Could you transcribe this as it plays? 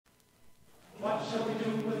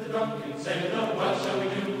sailor, what shall we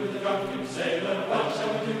do with the drunken sailor? What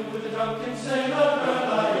shall we do with the drunken sailor?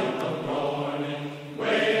 Early in the morning,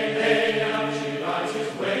 way hey, and up she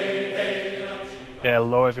rises, way hey, and up she rises.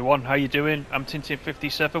 Hello everyone, how you doing? I'm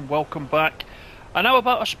Tintin57, welcome back. And how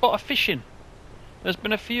about a spot of fishing? There's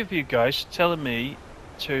been a few of you guys telling me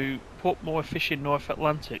to put more fishing North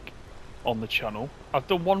Atlantic on the channel. I've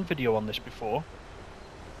done one video on this before,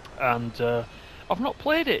 and I've not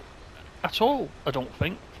played it at all, I don't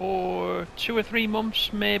think, for 2 or 3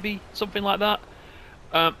 months, maybe, something like that.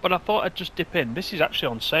 But I thought I'd just dip in. This is actually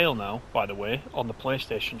on sale now, by the way, on the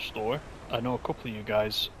PlayStation Store. I know a couple of you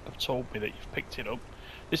guys have told me that you've picked it up.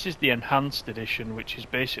 This is the Enhanced Edition, which is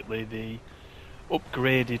basically the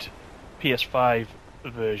upgraded PS5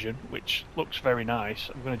 version, which looks very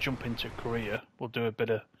nice. I'm going to jump into Korea. We'll do a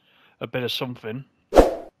bit of something,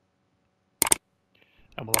 and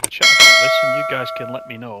we'll have a chat about this, and you guys can let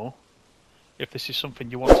me know if this is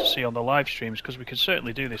something you want to see on the live streams, because we can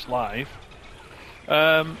certainly do this live.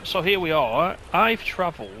 So here we are. I've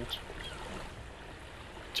travelled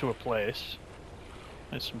to a place.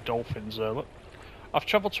 There's some dolphins there, look. I've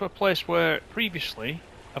travelled to a place where previously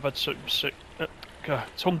I've had some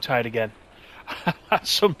tongue-tied again. Had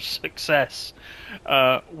some success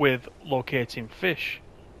with locating fish,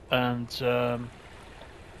 and I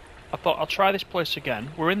thought I'll try this place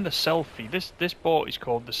again. We're in the Selfie. This boat is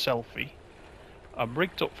called the Selfie. I'm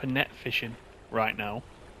rigged up for net fishing right now.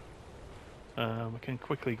 We can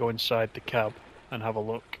quickly go inside the cab and have a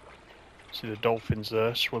look. See the dolphins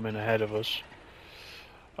there swimming ahead of us.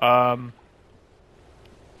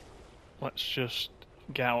 Let's just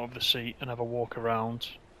get out of the seat and have a walk around.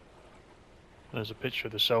 There's a picture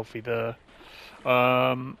of the Selfie there.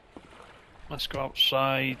 Let's go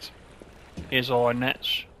outside. Here's all our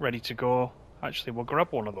nets ready to go. Actually, we'll grab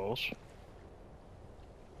one of those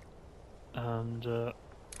and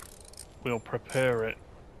we'll prepare it.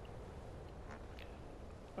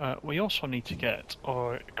 We also need to get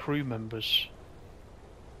our crew members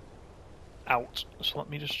out, so let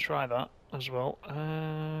me just try that as well.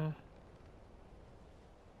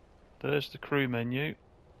 There's the crew menu.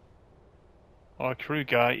 Our crew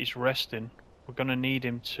guy is resting. We're going to need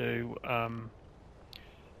him to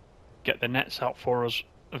get the nets out for us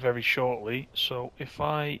very shortly. So if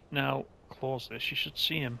I now close this, you should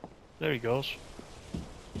see him. There he goes.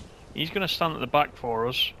 He's going to stand at the back for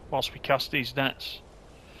us whilst we cast these nets.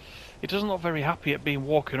 He doesn't look very happy at being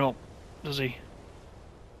woken up, does he?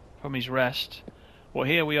 From his rest. Well,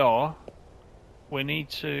 here we are. We need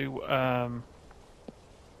to...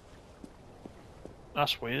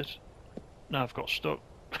 That's weird. Now I've got stuck.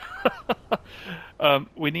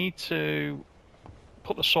 We need to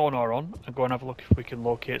put the sonar on and go and have a look if we can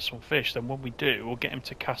locate some fish. Then when we do, we'll get him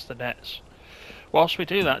to cast the nets. Whilst we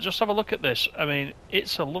do that, just have a look at this. I mean,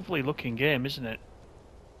 it's a lovely looking game, isn't it?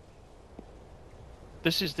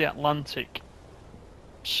 This is the Atlantic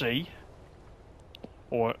Sea,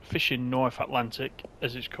 or Fishing North Atlantic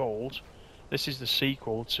as it's called. This is the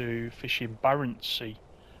sequel to Fishing Barents Sea.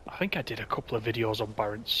 I think I did a couple of videos on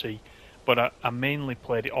Barents Sea, but I mainly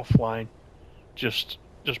played it offline, just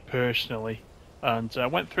personally, and I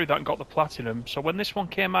went through that and got the platinum. So when this one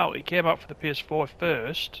came out, it came out for the PS4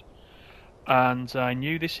 first, and I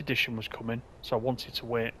knew this edition was coming, so I wanted to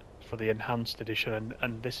wait for the Enhanced Edition,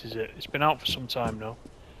 and this is it. It's been out for some time now,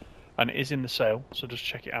 and it is in the sale, so just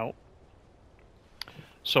check it out.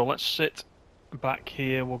 So let's sit back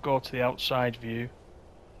here, we'll go to the outside view,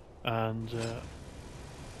 and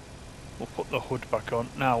we'll put the hood back on.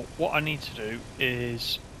 Now, what I need to do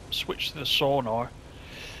is switch to the sonar.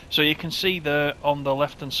 So you can see there on the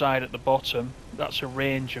left hand side at the bottom, that's a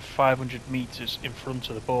range of 500 meters in front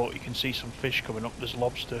of the boat. You can see some fish coming up, there's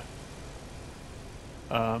lobster.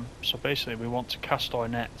 So basically we want to cast our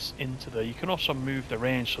nets into there. You can also move the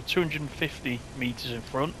range, so 250 meters in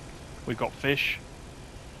front, we've got fish.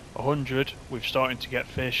 100, we're starting to get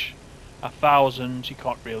fish. 1,000, you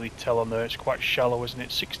can't really tell on there, it's quite shallow, isn't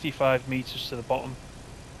it? 65 meters to the bottom.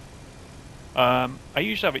 I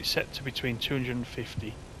usually have it set to between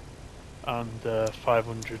 250 and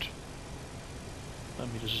 500.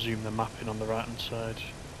 Let me just zoom the map in on the right hand side.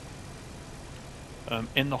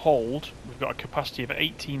 In the hold, we've got a capacity of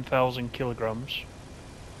 18,000 kilograms,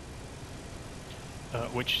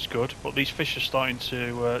 which is good, but these fish are starting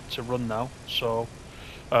to run now, so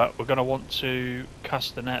we're going to want to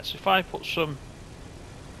cast the nets. If I put some...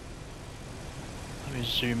 Let me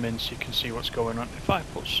zoom in so you can see what's going on. If I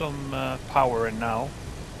put some power in now,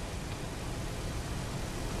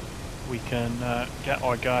 we can get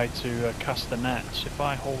our guy to cast the nets. If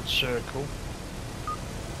I hold circle,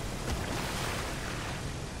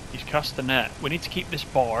 he's cast the net. We need to keep this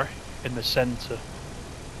bar in the centre,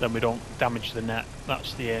 then we don't damage the net.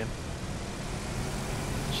 That's the aim.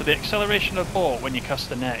 So the acceleration of the boat when you cast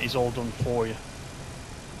the net is all done for you.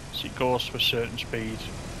 So it goes to a certain speed.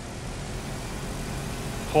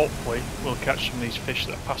 Hopefully we'll catch some of these fish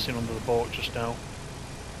that are passing under the boat just now.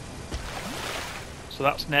 So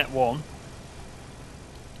that's net 1.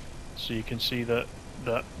 So you can see that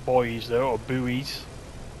buoys there, or buoys,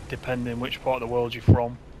 depending which part of the world you're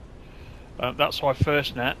from. That's our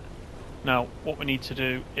first net. Now what we need to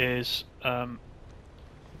do is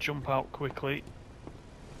jump out quickly.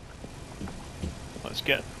 Let's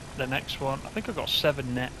get the next one. I think I've got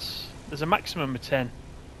 7 nets. There's a maximum of 10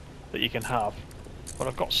 that you can have, but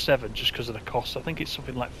I've got 7 just because of the cost. I think it's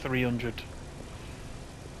something like £300,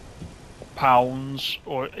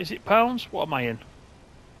 or is it pounds? What am I in?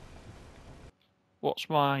 What's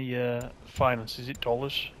my finance? Is it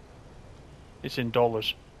dollars? It's in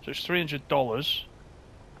dollars. So it's $300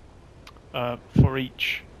 for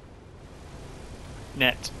each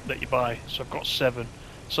net that you buy. So I've got 7.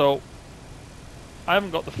 So I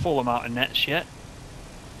haven't got the full amount of nets yet,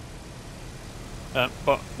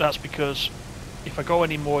 but that's because if I go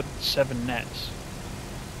any more than 7 nets,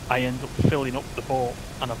 I end up filling up the boat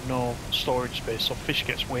and have no storage space, so fish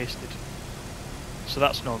gets wasted. So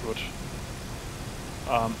that's no good.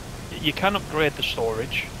 You can upgrade the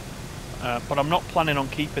storage, but I'm not planning on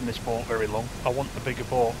keeping this boat very long. I want the bigger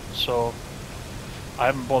boat, so I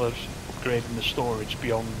haven't bothered upgrading the storage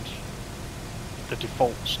beyond the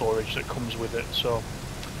default storage that comes with it. So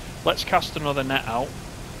let's cast another net out.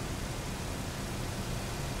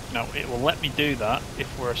 Now it will let me do that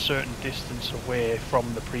if we're a certain distance away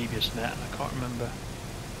from the previous net. I can't remember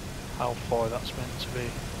how far that's meant to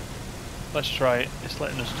be. Let's try it. It's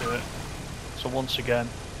letting us do it. So once again,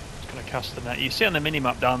 it's going to cast the net. You see on the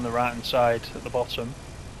minimap down the right hand side at the bottom,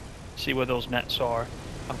 see where those nets are.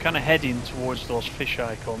 I'm kind of heading towards those fish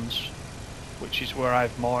icons, which is where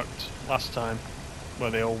I've marked last time,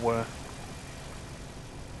 where they all were.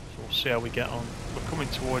 So we'll see how we get on. We're coming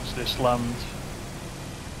towards this land.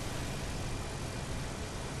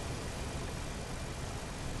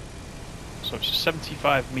 So it's a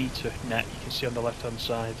 75 metre net. You can see on the left hand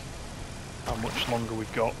side how much longer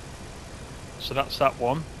we've got. So that's that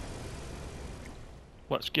one.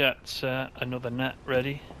 Let's get another net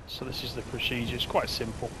ready. So this is the procedure. It's quite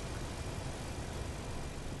simple.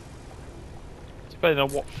 Depending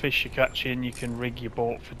on what fish you're catching, you can rig your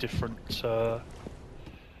boat for different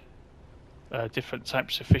different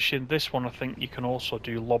types of fishing. This one, I think you can also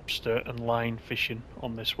do lobster and line fishing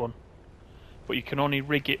on this one, but you can only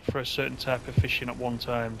rig it for a certain type of fishing at one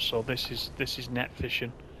time. So this is net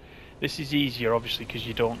fishing. This is easier, obviously, because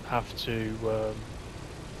you don't have to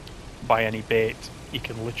buy any bait. You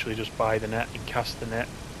can literally just buy the net and cast the net,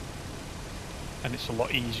 and it's a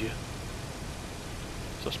lot easier.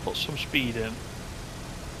 So let's put some speed in.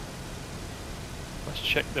 Let's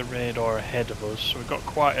check the radar ahead of us. So we've got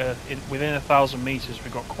quite a, within 1,000 meters,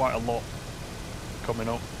 we've got quite a lot coming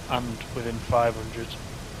up, and within 500.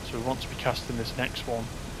 So we want to be casting this next one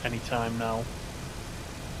anytime now.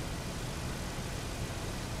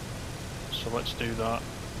 So let's do that.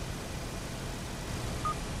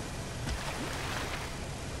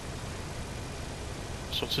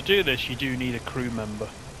 So to do this, you do need a crew member.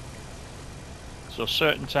 So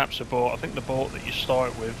certain types of boat, I think the boat that you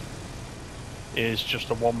start with is just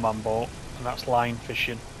a one-man boat, and that's line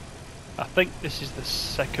fishing. I think this is the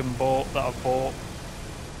second boat that I've bought,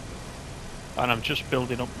 and I'm just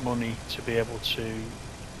building up money to be able to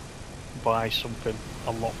buy something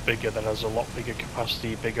a lot bigger that has a lot bigger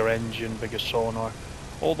capacity, bigger engine, bigger sonar.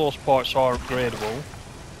 All those parts are upgradable,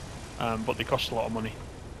 but they cost a lot of money.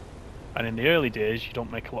 And in the early days, you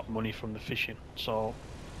don't make a lot of money from the fishing, so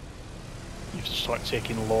you have to start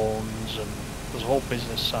taking loans, and there's a whole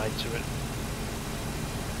business side to it.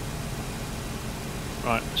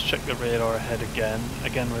 Right, let's check the radar ahead again.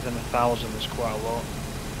 Again, within 1,000 is quite a lot.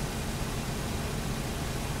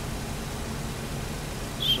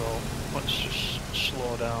 So let's just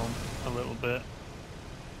slow down a little bit.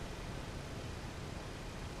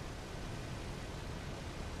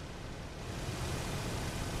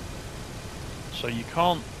 So you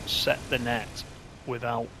can't set the net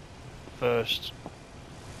without first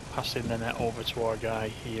passing the net over to our guy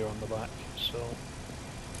here on the back. So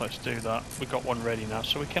let's do that. We've got one ready now,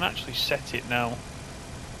 so we can actually set it now.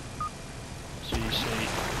 So you see,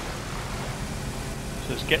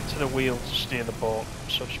 so let's get to the wheel to steer the boat.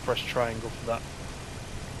 So just press triangle for that.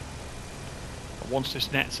 And once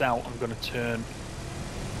this net's out, I'm going to turn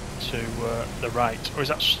to the right, or is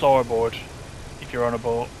that starboard if you're on a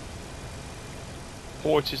boat?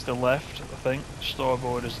 Port is the left, I think.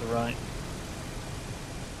 Starboard is the right.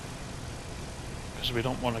 Because we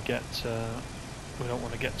don't want to get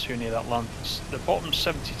too near that land. The bottom's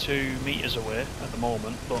 72 meters away at the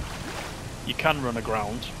moment, but you can run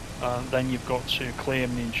aground. Then you've got to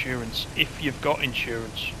claim the insurance if you've got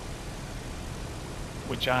insurance,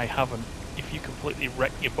 which I haven't. If you completely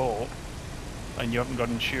wreck your boat and you haven't got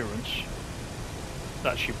insurance,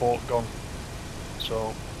 that's your boat gone.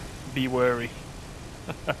 So be wary.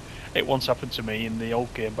 It once happened to me in the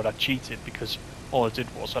old game, but I cheated because all I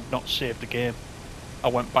did was I'd not saved the game. I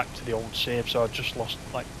went back to the old save, so I just lost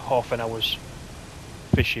like half an hour's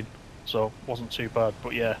fishing, so it wasn't too bad.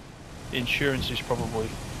 But yeah, the insurance is probably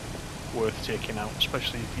worth taking out,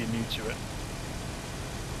 especially if you're new to it.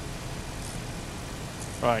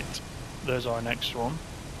 Right, there's our next one.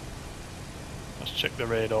 Let's check the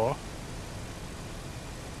radar.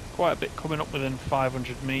 Quite a bit coming up within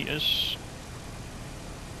 500 meters.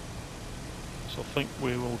 So I think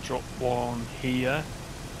we will drop one here.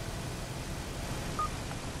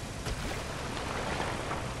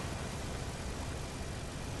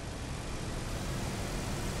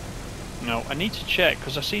 Now I need to check,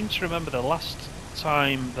 because I seem to remember the last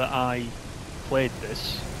time that I played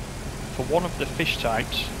this, for one of the fish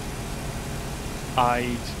types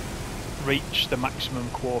I'd reached the maximum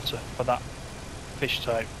quota for that fish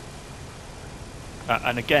type.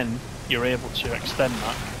 And again, you're able to extend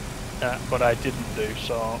that, but I didn't do,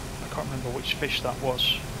 so I can't remember which fish that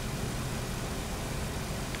was.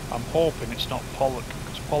 I'm hoping it's not pollock,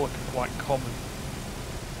 because pollock are quite common.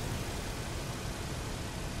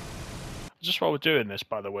 Just while we're doing this,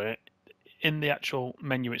 by the way, in the actual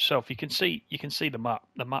menu itself, you can see the map.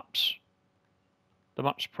 The map's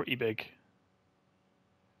pretty big.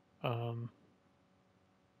 If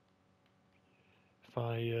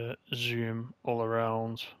I zoom all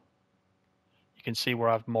around, you can see where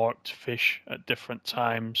I've marked fish at different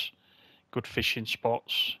times, good fishing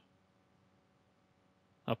spots.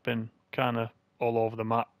 I've been kind of all over the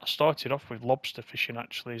map. I started off with lobster fishing,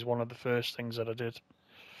 actually, is one of the first things that I did.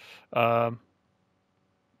 But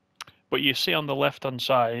you see on the left hand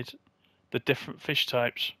side the different fish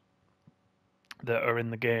types that are in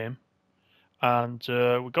the game, and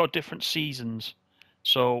we've got different seasons,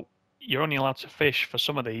 so you're only allowed to fish for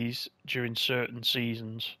some of these during certain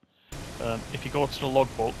seasons. If you go to the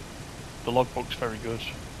logbook's very good,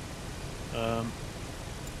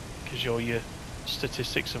 because your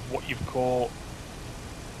statistics of what you've caught.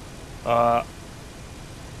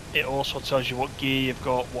 It also tells you what gear you've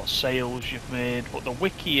got, what sails you've made, but the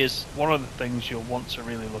wiki is one of the things you'll want to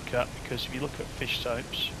really look at, because if you look at fish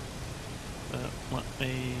types, let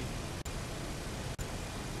me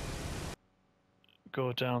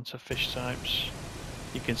go down to fish types.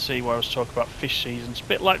 You can see where I was talking about fish seasons, a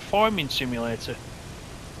bit like Farming Simulator,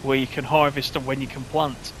 where you can harvest and when you can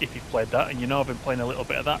plant, if you've played that, and you know I've been playing a little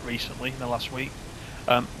bit of that recently in the last week.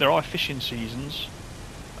 There are fishing seasons.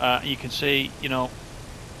 You can see, you know,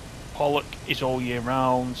 pollock is all year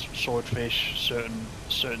round, swordfish certain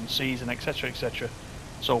season, etc, etc.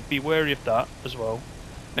 So be wary of that as well.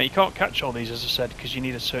 Now you can't catch all these, as I said, because you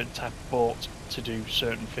need a certain type of boat to do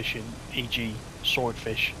certain fishing, e.g.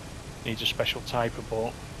 swordfish needs a special type of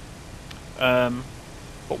boat.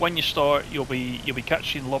 But when you start, you'll be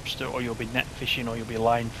catching lobster, or you'll be net fishing, or you'll be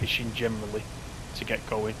line fishing generally to get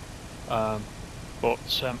going.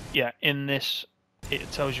 Yeah, in this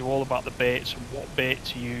it tells you all about the baits and what bait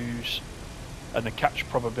to use, and the catch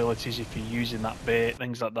probabilities if you're using that bait,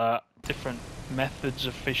 things like that. Different methods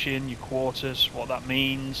of fishing, your quarters, what that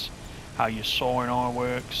means, how your sonar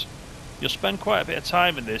works. You'll spend quite a bit of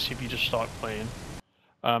time in this if you just start playing,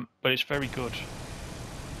 but it's very good.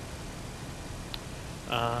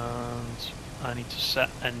 And I need to set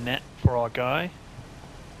a net for our guy.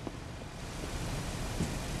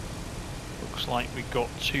 Looks like we've got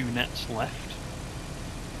 2 nets left.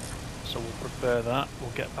 So we'll prepare that,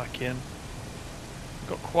 we'll get back in. We've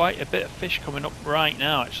got quite a bit of fish coming up right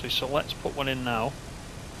now actually, so let's put one in now.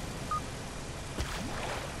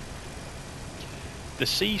 The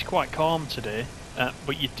sea's quite calm today,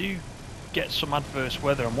 but you do get some adverse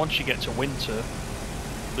weather, and once you get to winter,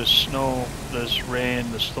 there's snow, there's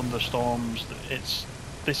rain, there's thunderstorms.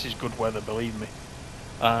 This is good weather, believe me.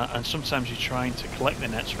 And sometimes you're trying to collect the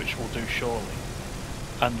nets, which we'll do shortly,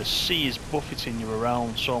 and the sea is buffeting you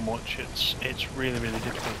around so much, it's really, really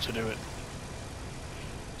difficult to do it.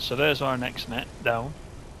 So there's our next net down.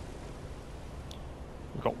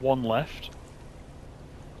 We've got 1 left.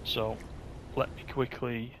 So let me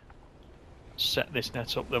quickly set this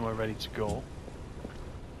net up, then we're ready to go.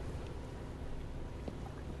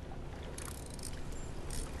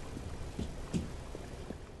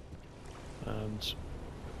 and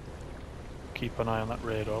keep an eye on that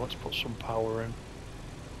radar. Let's put some power in.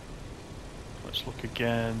 Let's look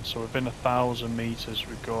again. So within 1,000 meters,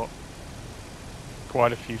 we've got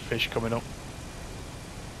quite a few fish coming up.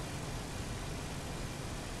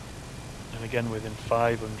 And again within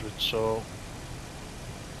 500, so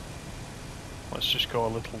let's just go a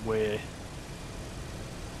little way.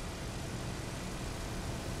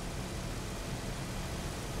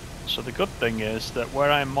 So the good thing is that where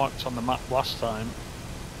I marked on the map last time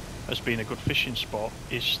as being a good fishing spot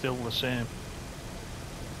is still the same.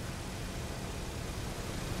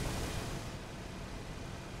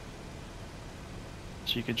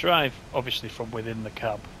 So you can drive obviously from within the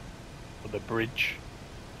cab or the bridge.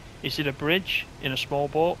 Is it a bridge in a small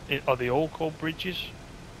boat? Are they all called bridges?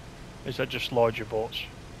 Is that just larger boats?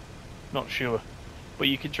 Not sure. But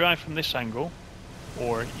you can drive from this angle,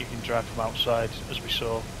 or you can drive from outside, as we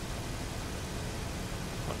saw.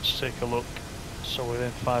 Let's take a look. So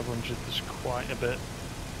within 500 there's quite a bit.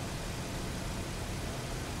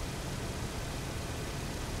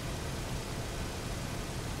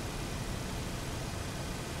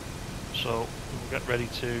 So we'll get ready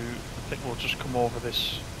to, I think we'll just come over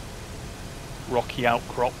this rocky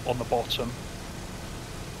outcrop on the bottom,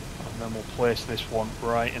 and then we'll place this one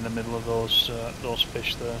right in the middle of those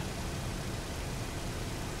fish there.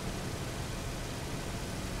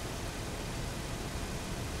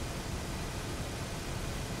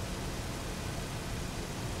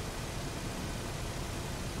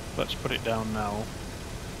 Let's put it down now.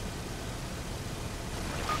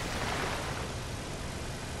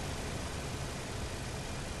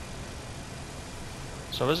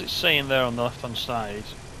 So as it's saying there on the left hand side,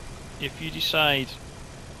 if you decide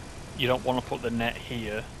you don't want to put the net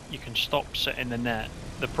here, you can stop setting the net.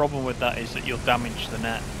 The problem with that is that you'll damage the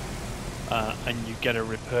net, and you get a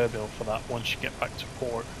repair bill for that once you get back to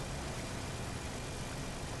port.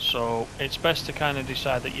 So it's best to kind of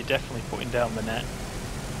decide that you're definitely putting down the net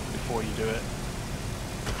before you do it.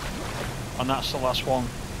 And that's the last one.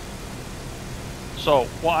 So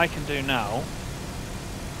what I can do now,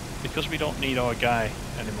 because we don't need our guy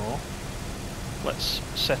anymore, let's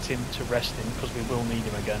set him to resting, because we will need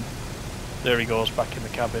him again. There he goes, back in the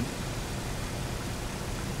cabin.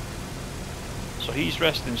 So he's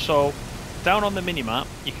resting. So down on the mini-map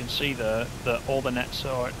you can see there that all the nets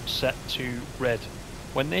are set to red.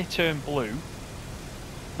 When they turn blue,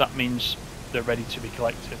 that means they're ready to be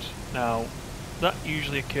collected. Now that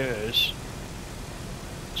usually occurs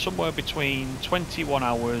somewhere between 21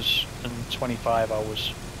 hours and 25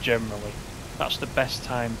 hours generally. That's the best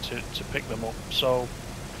time to pick them up, so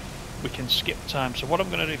we can skip time. So what I'm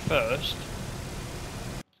going to do first,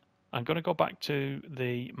 I'm going to go back to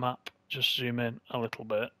the map, just zoom in a little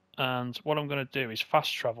bit, and what I'm going to do is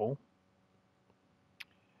fast travel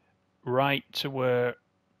right to where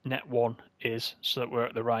net 1 is, so that we're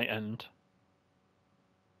at the right end.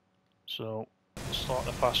 So start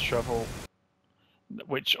the fast travel,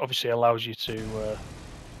 which obviously allows you to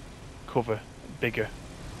cover bigger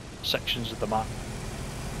sections of the map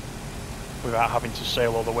without having to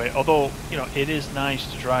sail all the way. Although, you know, it is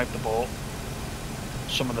nice to drive the boat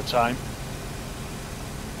some of the time,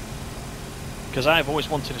 because I've always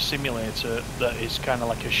wanted a simulator that is kind of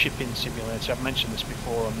like a shipping simulator. I've mentioned this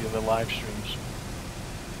before on the other live streams,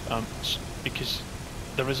 because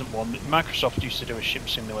there isn't one. Microsoft used to do a ship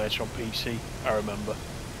simulator on PC, I remember,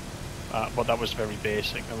 but that was very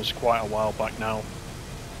basic. That was quite a while back now,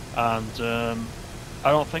 and I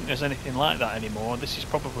don't think there's anything like that anymore. This is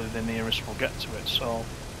probably the nearest we'll get to it, so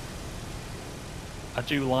I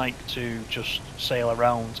do like to just sail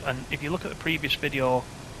around. And if you look at the previous video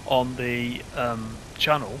on the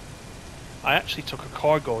channel, I actually took a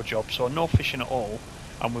cargo job, so no fishing at all,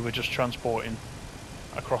 and we were just transporting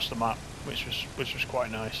across the map, which was quite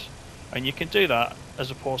nice. And you can do that as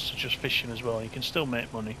opposed to just fishing as well. You can still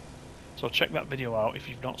make money, so check that video out if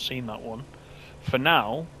you've not seen that one. For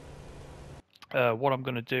now, what I'm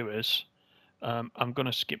going to do is I'm going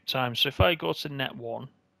to skip time. So if I go to net 1,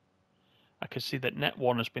 I can see that net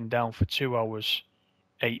 1 has been down for 2 hours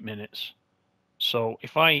 8 minutes. So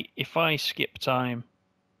if I skip time,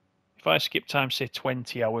 say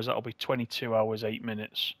 20 hours, that'll be 22 hours 8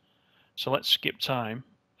 minutes. So let's skip time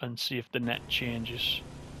and see if the net changes.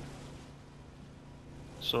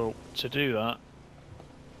 So to do that,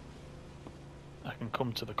 I can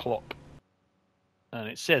come to the clock, and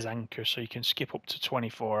it says anchor, so you can skip up to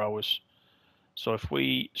 24 hours. So if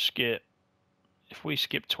we skip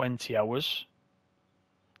 20 hours,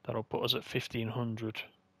 that'll put us at 1500.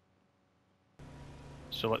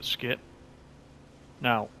 So let's skip.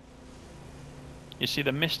 Now, you see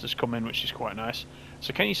the mist has come in, which is quite nice.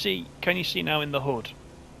 So can you see now in the hood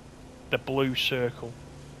the blue circle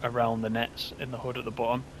around the nets in the hood at the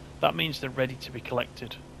bottom? That means they're ready to be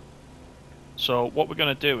collected. So what we're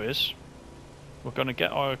going to do is we're going to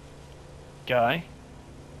get our guy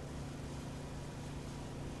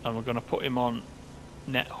and we're going to put him on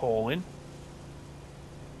net hauling.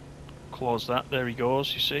 Close that. There he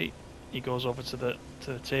goes. You see, he goes over to the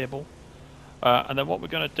table. And then what we're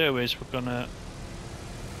going to do is we're going to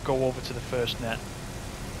go over to the first net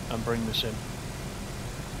and bring this in.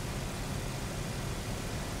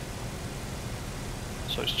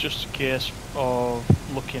 So it's just a case of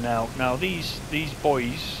looking out. Now these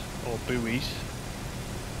buoys or buoys,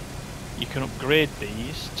 you can upgrade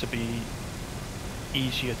these to be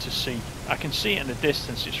easier to see. I can see it in the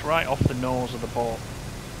distance. It's right off the nose of the boat.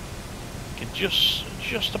 You can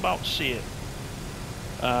just about see it.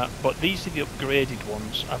 But these are the upgraded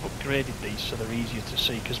ones. I've upgraded these so they're easier to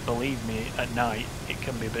see, because believe me, at night it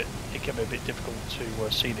can be a bit difficult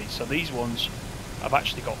to see these. So these ones I've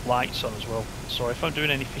actually got lights on as well. So if I'm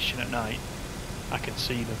doing any fishing at night, I can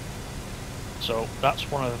see them. So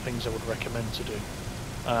that's one of the things I would recommend to do.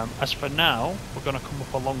 As for now, we're going to come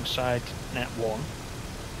up alongside net 1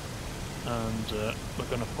 and we're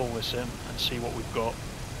going to pull this in and see what we've got.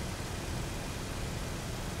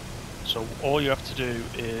 So all you have to do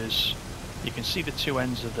is, you can see the two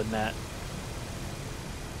ends of the net.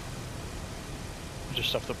 You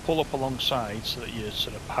just have to pull up alongside so that you're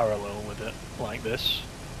sort of parallel with it, like this.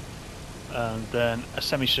 And then a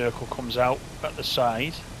semicircle comes out at the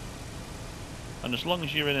side. And as long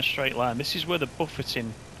as you're in a straight line, this is where the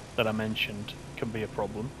buffeting that I mentioned can be a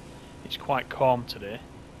problem. It's quite calm today.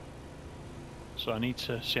 So I need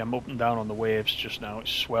to see, I'm up and down on the waves just now,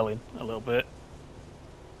 it's swelling a little bit.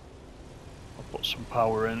 I'll put some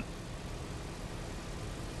power in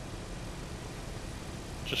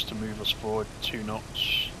just to move us forward 2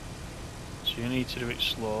 knots. So you need to do it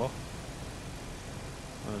slow.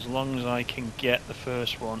 And as long as I can get the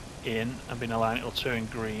first one in and be in a line, it'll turn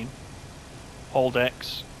green. Hold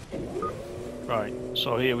X. Right,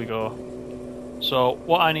 so here we go. So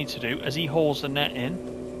what I need to do, as he hauls the net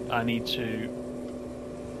in, I need to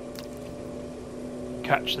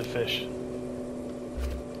catch the fish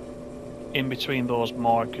in between those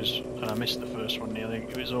markers. And I missed the first one nearly.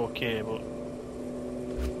 It was okay, but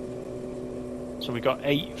so we got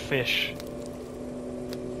 8 fish.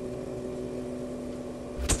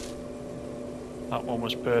 That one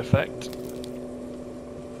was perfect.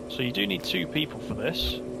 So you do need 2 people for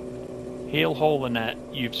this. He'll haul the net,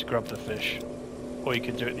 you've to grab the fish, or you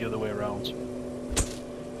can do it the other way around.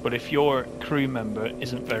 But if your crew member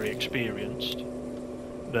isn't very experienced,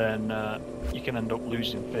 then you can end up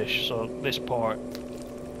losing fish. So this part,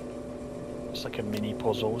 it's like a mini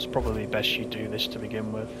puzzle. It's probably best you do this to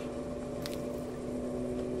begin with.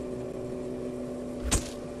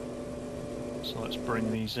 So let's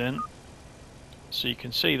bring these in. So you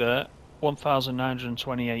can see there,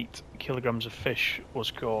 1,928 kilograms of fish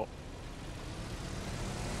was caught.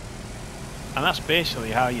 And that's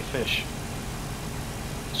basically how you fish.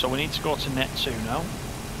 So we need to go to net 2 now.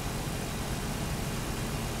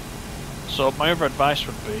 So my other advice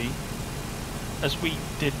would be, as we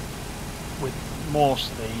did with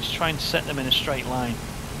most of these, try and set them in a straight line,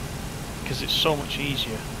 because it's so much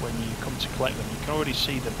easier when you come to collect them. You can already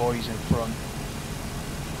see the buoys in front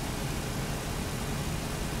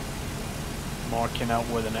marking out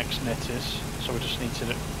where the next net is. So we just need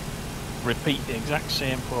to repeat the exact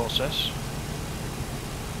same process.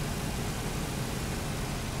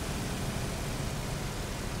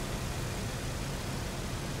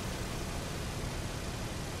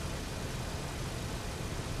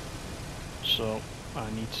 So I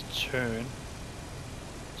need to turn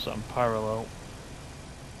so I'm parallel.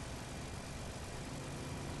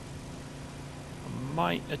 I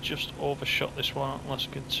might have just overshot this one, unless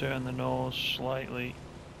I can turn the nose slightly.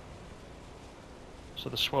 So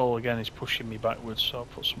the swell again is pushing me backwards, so I'll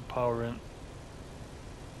put some power in.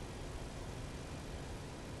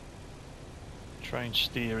 Try and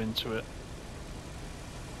steer into it.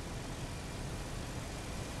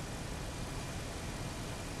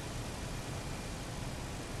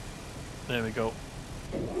 There we go.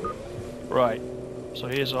 Right, so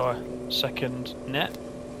here's our second net.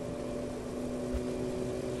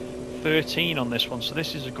 13 on this one, so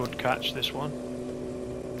this is a good catch, this one.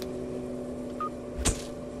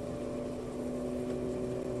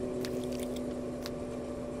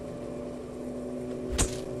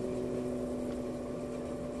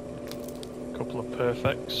 Couple of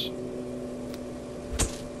perfects.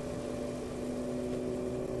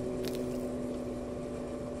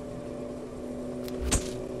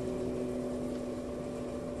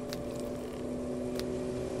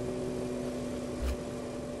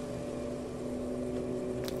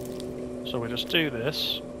 So we just do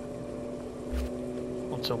this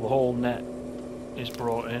until the whole net is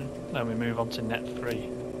brought in, then we move on to net 3.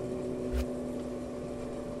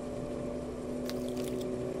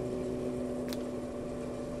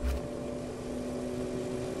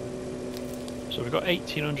 So we've got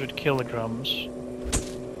 1800 kilograms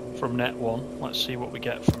from net 1. Let's see what we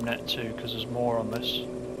get from net 2, because there's more on this.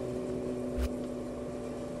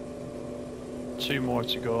 2 more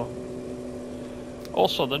to go.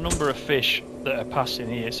 Also, the number of fish that are passing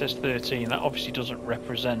here, it says 13. That obviously doesn't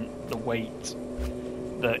represent the weight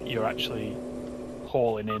that you're actually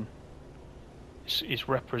hauling in. It's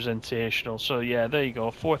representational. So yeah, there you go.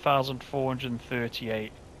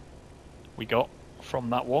 4,438 we got from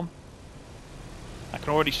that one. I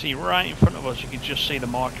can already see right in front of us, you can just see the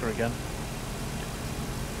marker again.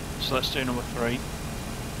 So let's do number 3.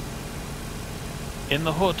 In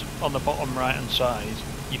the HUD on the bottom right hand side,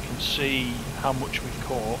 you can see how much we've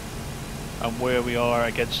caught and where we are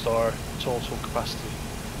against our total capacity.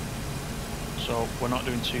 So we're not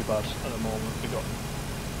doing too bad at the moment. We got,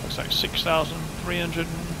 looks like 6,300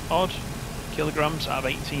 odd kilograms out of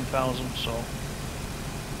 18,000. So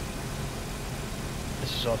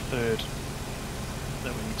this is our 3rd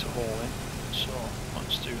that we need to haul in. So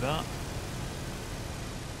let's do that.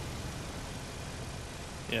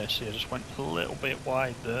 Yeah, see, I just went a little bit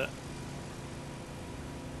wide there.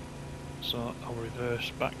 So I'll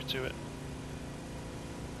reverse back to it.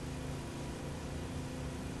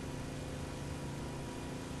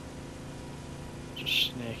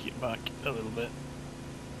 Just snake it back a little bit.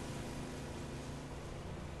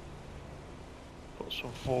 Put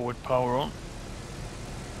some forward power on.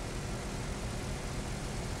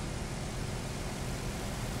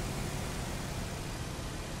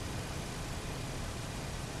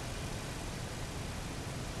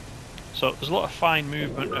 So there's a lot of fine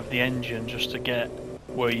movement of the engine just to get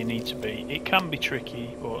where you need to be. It can be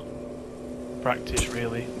tricky, but practice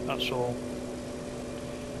really, that's all.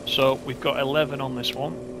 So we've got 11 on this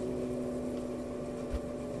one.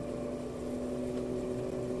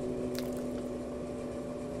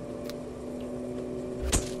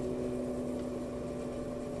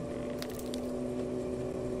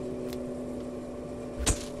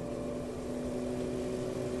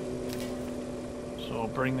 So I'll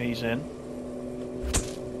bring these in.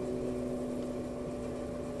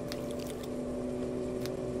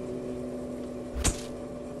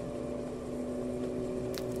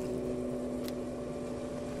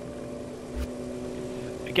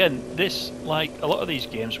 Again, this, like a lot of these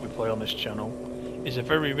games we play on this channel, is a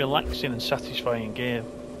very relaxing and satisfying game.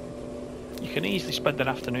 You can easily spend an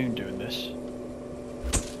afternoon doing this,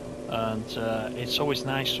 and it's always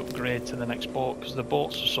nice to upgrade to the next boat because the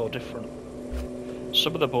boats are so different.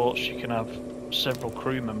 Some of the boats you can have several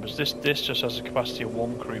crew members. This just has a capacity of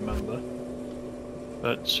 1 crew member,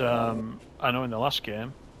 but I know in the last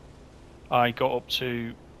game I got up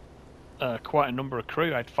to quite a number of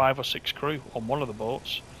crew. I had 5 or 6 crew on one of the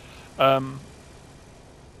boats, and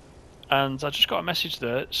I just got a message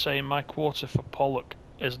there saying my quota for pollock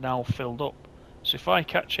is now filled up. So if I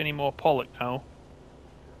catch any more pollock now,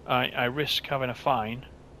 I risk having a fine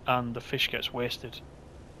and the fish gets wasted.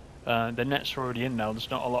 The net's are already in now,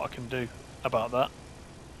 there's not a lot I can do about that.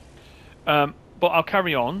 But I'll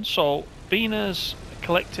carry on. So Bina's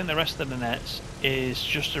collecting the rest of the nets is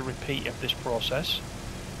just a repeat of this process.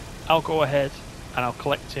 I'll go ahead and I'll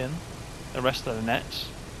collect in the rest of the nets,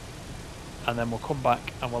 and then we'll come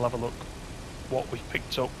back and we'll have a look what we've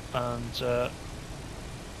picked up and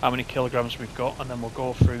how many kilograms we've got, and then we'll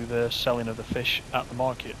go through the selling of the fish at the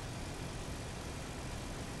market.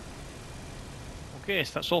 Okay,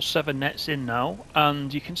 so that's all 7 nets in now,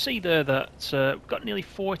 and you can see there that we've got nearly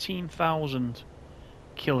 14,000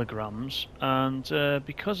 kilograms, and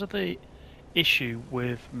because of the issue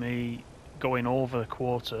with me going over the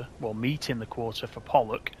quota, well, meeting the quota for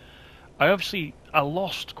pollock, I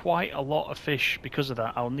lost quite a lot of fish because of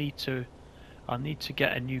that. I'll need to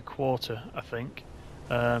get a new quota, I think,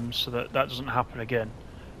 so that doesn't happen again.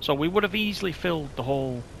 So we would have easily filled the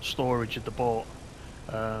whole storage of the boat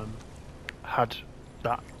had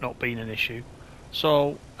that not been an issue.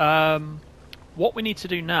 So what we need to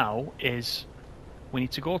do now is we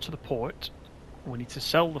need to go to the port, we need to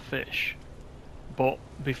sell the fish, but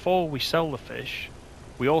before we sell the fish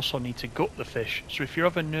we also need to gut the fish. So if you're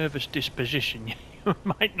of a nervous disposition, you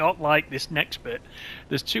might not like this next bit.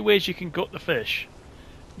 There's 2 ways you can gut the fish.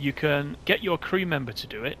 You can get your crew member to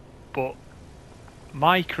do it, but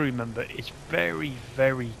my crew member is very,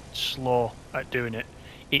 very slow at doing it.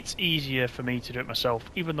 It's easier for me to do it myself,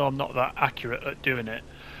 even though I'm not that accurate at doing it.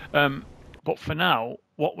 But for now,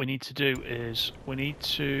 what we need to do is we need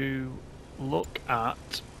to look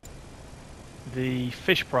at the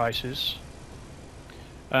fish prices,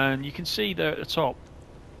 and you can see there at the top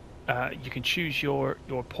you can choose your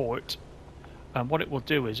port, and what it will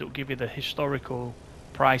do is it will give you the historical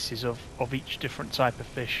prices of each different type of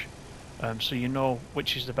fish, so you know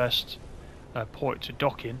which is the best port to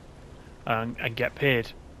dock in and get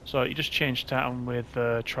paid. So you just change town with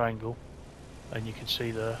triangle, and you can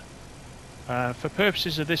see there. For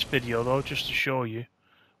purposes of this video though, just to show you,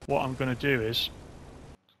 what I'm going to do is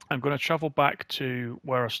I'm going to travel back to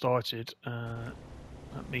where I started.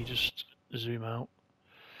 Let me just zoom out,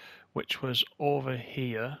 which was over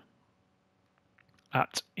here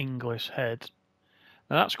at Inglis Head.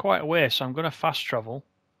 Now that's quite a way, so I'm going to fast travel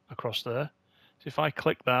across there. So if I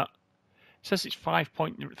click that, it says it's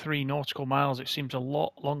 5.3 nautical miles. It seems a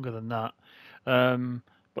lot longer than that.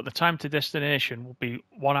 But the time to destination will be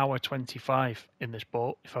 1 hour 25 in this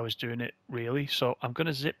boat if I was doing it really. So I'm going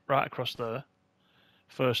to zip right across there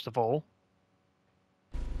first of all.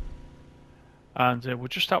 And we're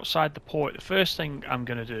just outside the port. The first thing I'm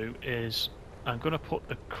going to do is I'm going to put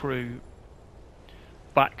the crew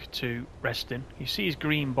back to resting. You see his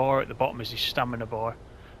green bar at the bottom is his stamina bar.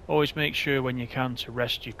 Always make sure when you can to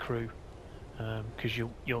rest your crew, because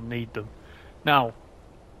you'll need them. Now,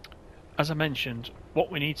 as I mentioned, what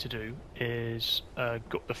we need to do is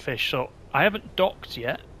gut the fish. So I haven't docked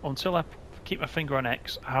yet. Until I keep my finger on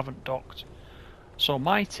X, I haven't docked. So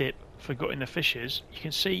my tip for gutting the fish is, you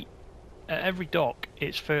can see at every dock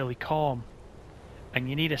it's fairly calm, and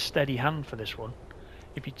you need a steady hand for this one.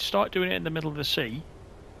 If you start doing it in the middle of the sea,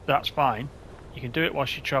 that's fine. You can do it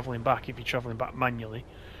whilst you're travelling back if you're travelling back manually.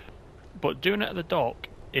 But doing it at the dock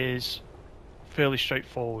is fairly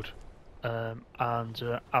straightforward,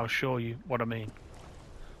 and I'll show you what I mean.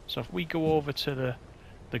 So if we go over to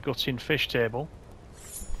the gutting fish table,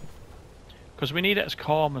 because we need it as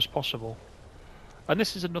calm as possible. And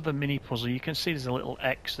this is another mini puzzle. You can see there's a little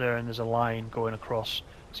X there and there's a line going across.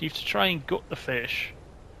 So you have to try and gut the fish.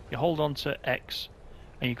 You hold on to X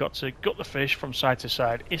and you've got to gut the fish from side to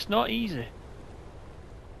side. It's not easy.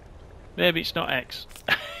 Maybe it's not X.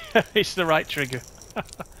 It's the right trigger.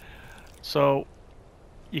 So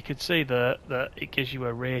you can see there that it gives you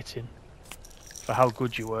a rating for how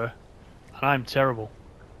good you were. And I'm terrible.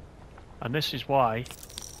 And this is why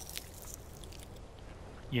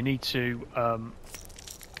you need to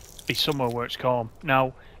be somewhere where it's calm.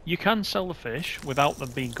 Now, you can sell the fish without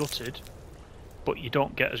them being gutted, but you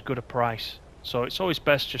don't get as good a price. So it's always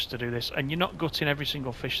best just to do this. And you're not gutting every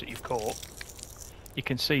single fish that you've caught. You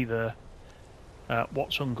can see there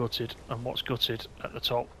what's ungutted and what's gutted at the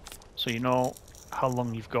top. So you know how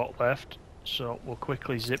long you've got left. So we'll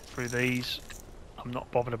quickly zip through these. I'm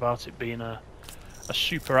not bothered about it being a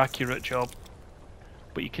super accurate job.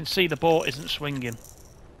 But you can see the boat isn't swinging.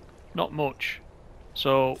 Not much.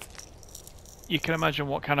 So you can imagine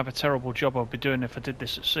what kind of a terrible job I'd be doing if I did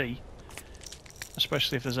this at sea,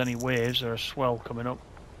 especially if there's any waves or a swell coming up.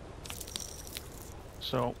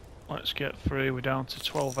 So let's get through. We're down to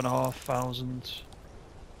 12,500.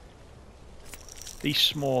 These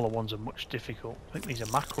smaller ones are much difficult. I think these are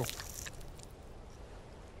mackerel.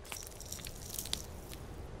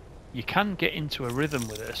 You can get into a rhythm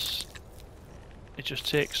with this. It just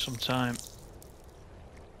takes some time.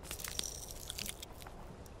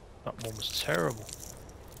 That one was terrible.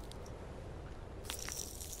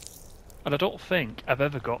 And I don't think I've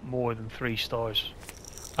ever got more than 3 stars.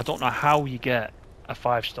 I don't know how you get a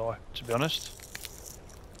 5-star, to be honest.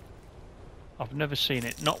 I've never seen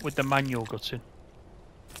it, not with the manual gutting.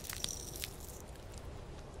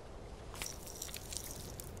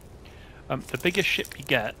 The bigger ship you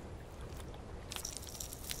get,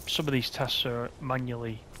 some of these tasks are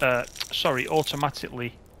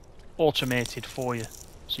automatically automated for you.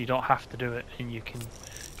 So you don't have to do it, and you can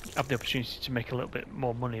have the opportunity to make a little bit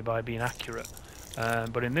more money by being accurate.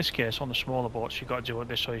 But in this case, on the smaller boats, you've got to do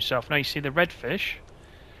this for yourself. Now you see the redfish,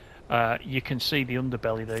 you can see the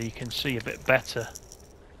underbelly there, you can see a bit better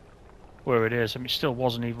where it is. I mean, it still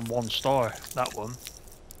wasn't even 1 star, that one.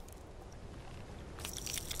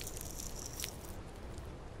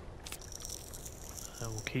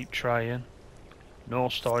 And we'll keep trying. No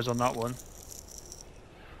stars on that one.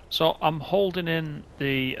 So I'm holding in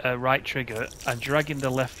the right trigger and dragging the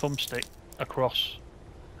left thumbstick across.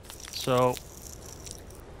 So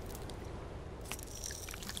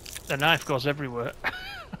the knife goes everywhere.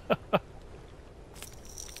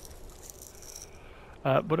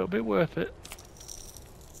 But it'll be worth it.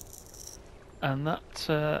 And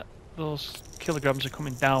that those kilograms are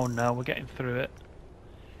coming down now. We're getting through it.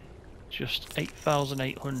 Just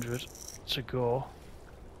 8,800 to go.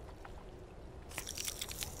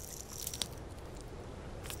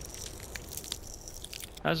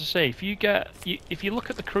 As I say, if you look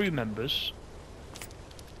at the crew members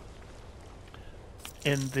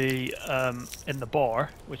in the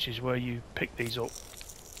bar, which is where you pick these up,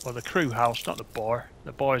 or the crew house, not the bar.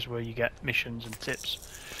 The bar is where you get missions and tips.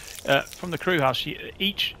 From the crew house,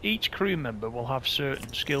 each crew member will have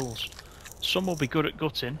certain skills. Some will be good at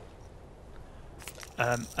gutting,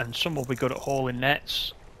 and some will be good at hauling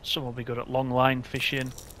nets. Some will be good at long line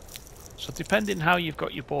fishing. So depending how you've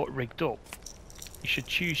got your boat rigged up, you should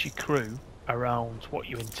choose your crew around what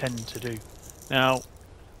you intend to do. Now,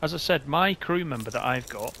 as I said, my crew member that I've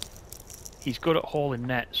got, he's good at hauling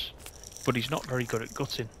nets, but he's not very good at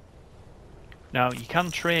gutting. Now, you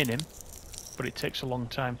can train him, but it takes a long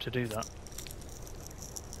time to do that.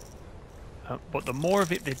 But the more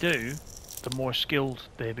of it they do, the more skilled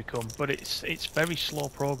they become. But it's very slow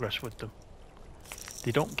progress with them.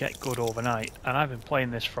 They don't get good overnight. And I've been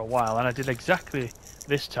playing this for a while, and I did exactly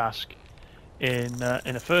this task in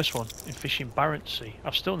the first one, in fishing Barents Sea.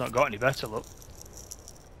 I've still not got any better, look.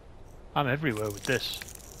 I'm everywhere with this.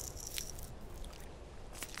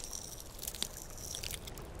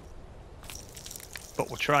 But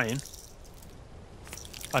we're trying.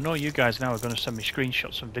 I know you guys now are going to send me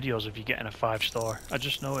screenshots and videos of you getting a 5-star. I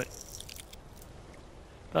just know it.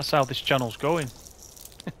 That's how this channel's going.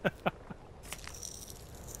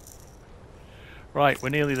 Right, we're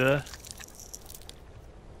nearly there.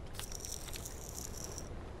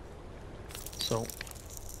 So,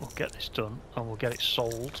 we'll get this done and we'll get it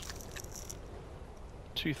sold.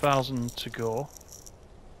 2,000 to go.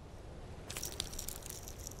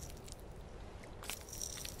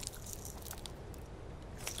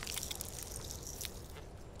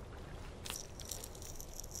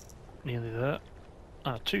 Nearly there.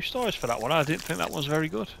 2 stars for that one. I didn't think that was very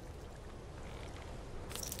good.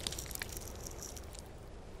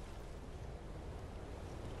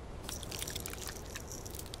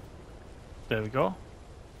 There we go.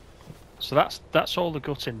 So that's all the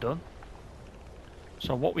gutting done.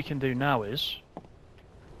 So what we can do now is,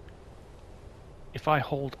 if I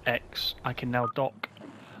hold X, I can now dock.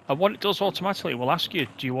 And what it does automatically, it will ask you,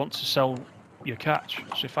 do you want to sell your catch?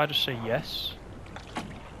 So if I just say yes,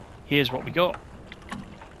 here's what we got.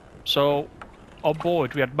 So on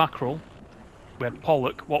board we had mackerel, we had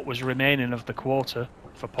pollock, what was remaining of the quota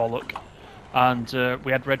for pollock, and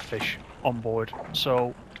we had redfish on board.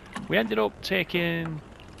 So we ended up taking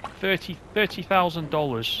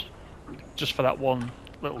 $30,000 just for that one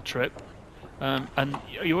little trip. And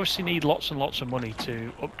you obviously need lots and lots of money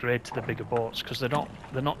to upgrade to the bigger boats because they're not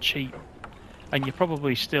cheap. And you're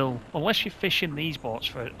probably still, unless you're fishing these boats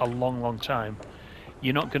for a long time,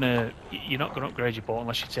 you're not gonna upgrade your boat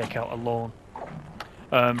unless you take out a loan.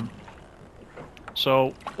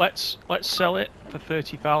 So let's sell it for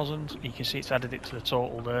 30,000. You can see it's added it to the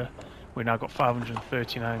total there. We've now got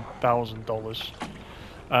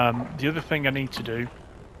 $539,000. The other thing I need to do,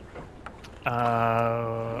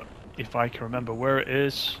 if I can remember where it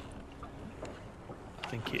is, I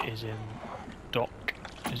think it is in dock.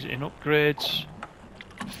 Is it in upgrades?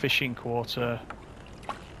 Fishing quarter.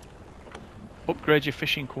 Upgrade your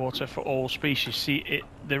fishing quarter for all species. See,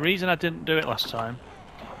 the reason I didn't do it last time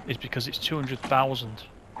is because it's 200,000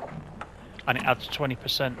 and it adds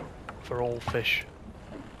 20% for all fish.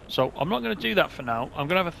 So I'm not going to do that for now. I'm going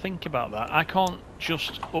to have a think about that. I can't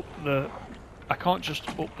just up the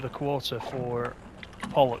quota for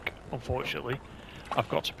pollock, unfortunately. I've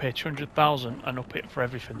got to pay 200,000 and up it for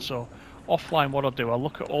everything. So offline, what I'll do, I'll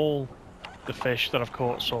look at all the fish that I've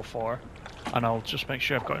caught so far, and I'll just make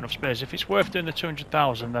sure I've got enough space. If it's worth doing the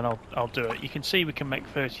 200,000, then I'll do it. You can see we can make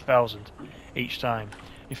 30,000 each time.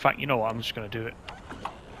 In fact, you know what? I'm just going to do it.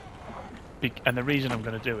 And the reason I'm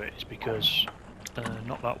going to do it is because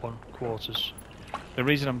not that one, quarters. The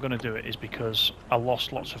reason I'm going to do it is because I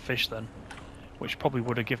lost lots of fish then, which probably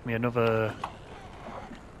would have given me another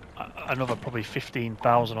probably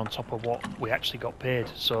 15,000 on top of what we actually got paid.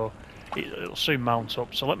 So it'll soon mount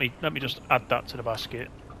up. So let me just add that to the basket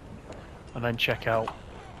and then check out.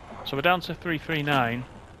 So we're down to 339,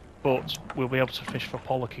 but we'll be able to fish for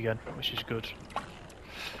pollock again, which is good.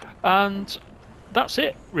 And that's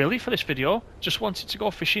it really for this video. Just wanted to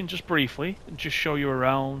go fishing just briefly and just show you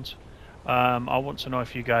around. I want to know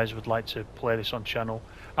if you guys would like to play this on channel.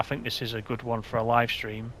 I think this is a good one for a live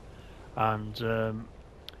stream, and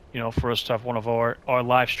you know, for us to have one of our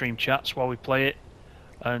live stream chats while we play it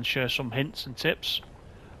and share some hints and tips.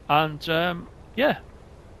 And yeah,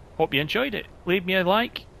 hope you enjoyed it. Leave me a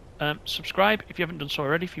like, subscribe if you haven't done so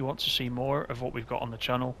already if you want to see more of what we've got on the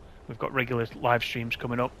channel. We've got regular live streams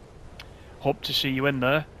coming up. Hope to see you in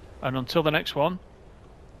there, and until the next one,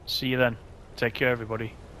 see you then. Take care,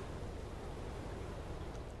 everybody.